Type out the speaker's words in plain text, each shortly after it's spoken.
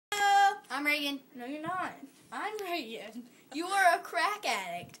I'm Reagan. No, you're not. I'm Reagan. You are a crack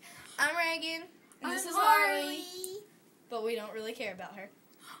addict. I'm Reagan. And this is Harley. But we don't really care about her.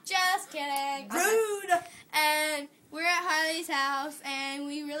 Just kidding. Rude! And we're at Harley's house, and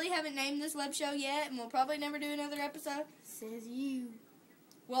we really haven't named this web show yet, and we'll probably never do another episode. Says you.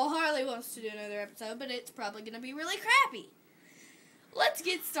 Well, Harley wants to do another episode, but it's probably going to be really crappy. Let's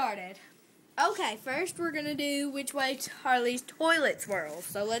get started. Okay, first we're going to do which way Harley's toilet swirls,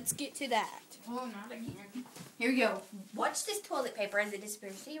 so let's get to that. Oh, not again. Here we go. Watch this toilet paper as it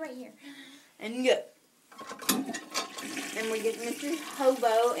disappears. See right here. And go. And we get Mr.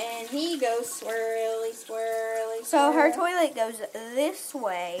 Hobo, and he goes swirly, swirly, swirly. So her toilet goes this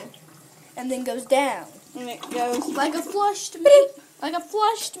way, and then goes down. And it goes Like a flushed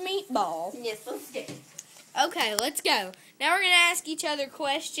meatball. Yes, let's do it. Okay, let's go. Now we're going to ask each other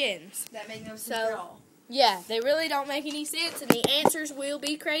questions. That made no sense So- at all. Yeah, they really don't make any sense, and the answers will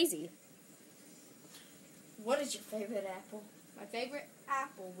be crazy. What is your favorite apple? My favorite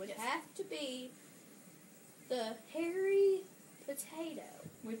apple would have to be the hairy potato.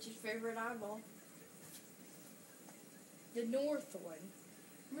 What's your favorite eyeball? The north one.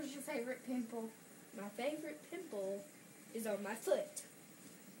 What's your favorite pimple? My favorite pimple is on my foot.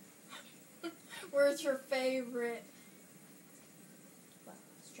 Where's your favorite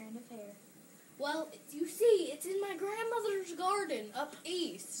strand of hair? Well, you see, it's in my grandmother's garden up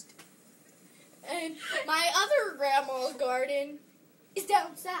east. And my other grandma's garden is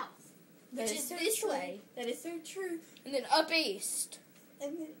down south, That which is is so this true. way. That is so true. And then up east.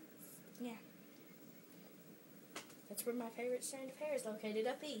 And then, That's where my favorite strand of hair is located,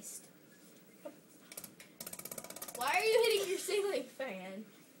 up east. Why are you hitting your ceiling fan?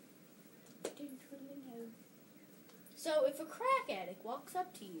 didn't really know. So if a crack addict walks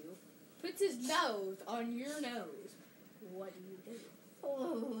up to you, puts his nose on your nose, what do you do?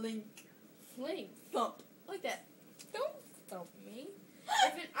 Oh, Link. Fling. Thump. Like that. Don't thump me.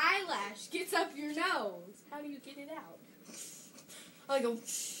 If an eyelash gets up your nose, how do you get it out? I go.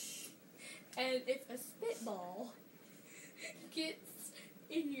 And if a spitball gets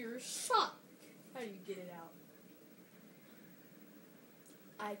in your sock, how do you get it out?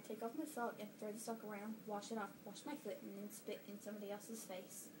 I take off my sock and throw the sock around, wash it off, wash my foot, and then spit in somebody else's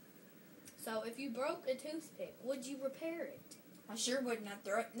face. So if you broke a toothpick, would you repair it? I sure wouldn't. I'd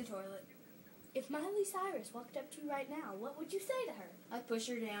throw it in the toilet. If Miley Cyrus walked up to you right now, what would you say to her? I'd push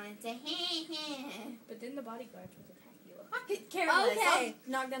her down and say, heh heh. But then the bodyguards would attack you. I could care less. Okay. I'll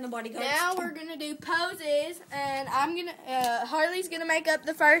knock down the bodyguard. Now we're gonna do poses, and Harley's gonna make up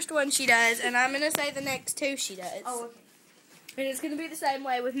the first one she does, and I'm gonna say the next two she does. Oh, okay. And it's gonna be the same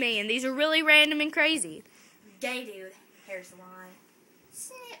way with me, and these are really random and crazy. Gay dude. Hair salon.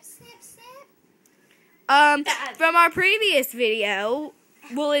 Snip, snip, snip. From our previous video,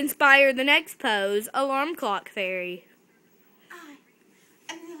 will inspire the next pose, alarm clock fairy. I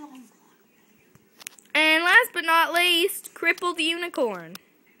am the alarm clock. And last but not least, crippled unicorn.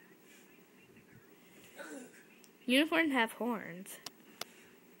 Unicorns have horns.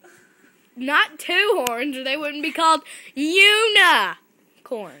 Not two horns, or they wouldn't be called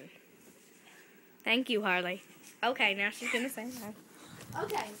unicorn. Thank you, Harley. Okay, now she's going to say that.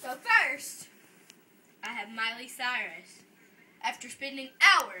 Okay, so first, I have Miley Cyrus. After spending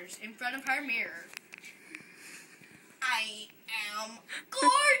hours in front of her mirror, I am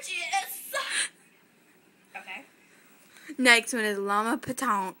gorgeous. Okay. Next one is Llama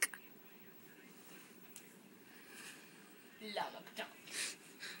Patonk. Llama Patonk.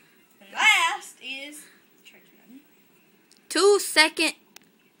 And last is Churchman. 2-second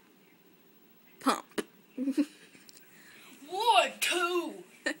pump. 1, 2.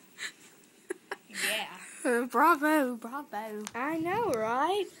 Yeah. Bravo, bravo. I know,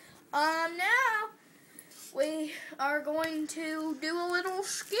 right? Now we are going to do a little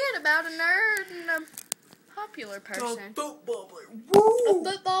skit about a nerd and a popular person. Football player. A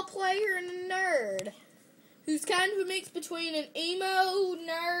football player and a nerd. Who's kind of a mix between an emo,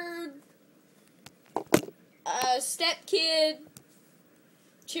 nerd, step kid,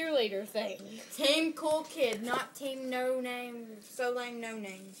 cheerleader thing. Team cool kid, not team no name, so lame no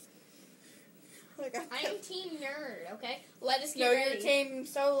name. I'm team nerd, okay? Let us get No, ready. your team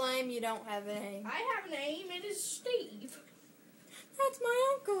so lame you don't have a name. I have a name, it is Steve. That's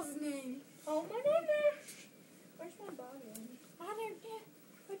my uncle's name. Oh my goodness. Where's my bottle? I don't know.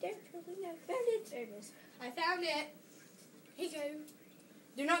 I don't really know. There it is. I found it. Here you go.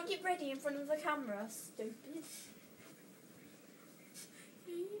 Do not get ready in front of the camera, stupid.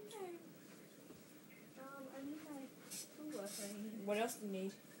 Here you go. I need my tool thing. What else do you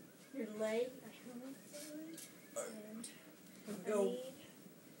need? Your leg. And Go.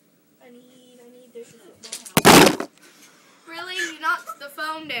 I need official football house. Really? You knocked the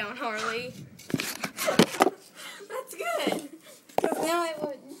phone down, Harley. That's good. Now it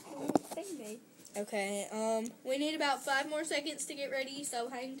wouldn't sting me. Okay, we need about 5 more seconds to get ready, so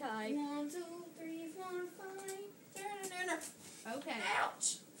hang tight. 1, 2, 3, 4, 5. Okay.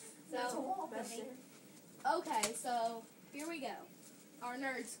 Ouch. That's a wall buster. Okay, so here we go. Our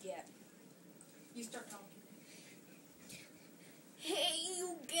nerd skip. You start talking. Hey,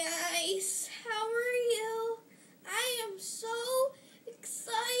 you guys. How are you? I am so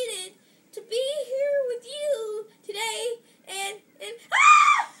excited to be here with you today, and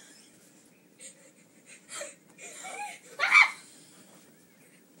ah!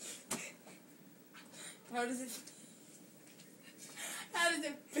 How does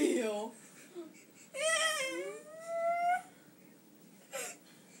it feel?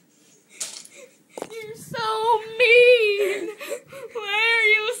 You're so mean. Why are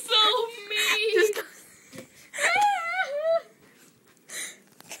you so mean?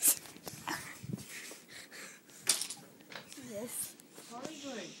 Yes.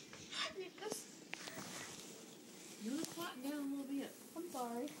 Hollywood. You look quiet down a little bit. I'm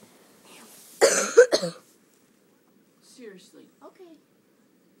sorry. Seriously. Okay.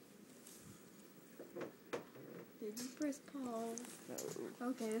 Did you press pause? No.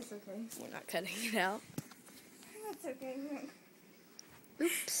 Okay, that's okay. We're not cutting it out. That's okay.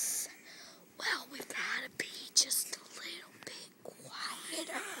 Oops. Well, we've got to be just a little bit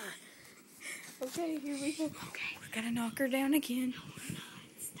quieter. Okay, here we go. Okay, we're going to knock her down again.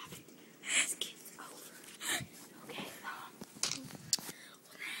 Stop it. This kid's over. Okay, well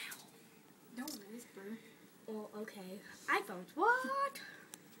now. Don't whisper. Well, okay. iPhones, what?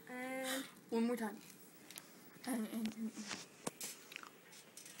 And One more time.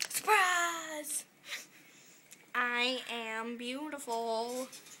 surprise! I am beautiful.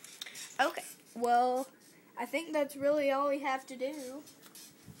 Okay, well, I think that's really all we have to do.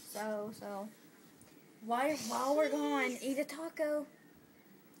 So. While we're gone, eat a taco.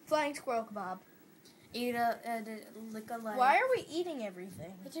 Flying squirrel kebab. Eat a lick-a-lay. Why are we eating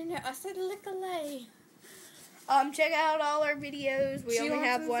everything? I don't know. I said lick-a-lay. Check out all our videos. We only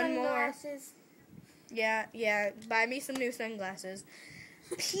have one more. Yeah. Buy me some new sunglasses.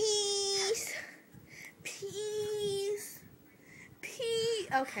 Peace.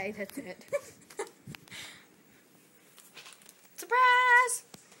 Okay, that's it.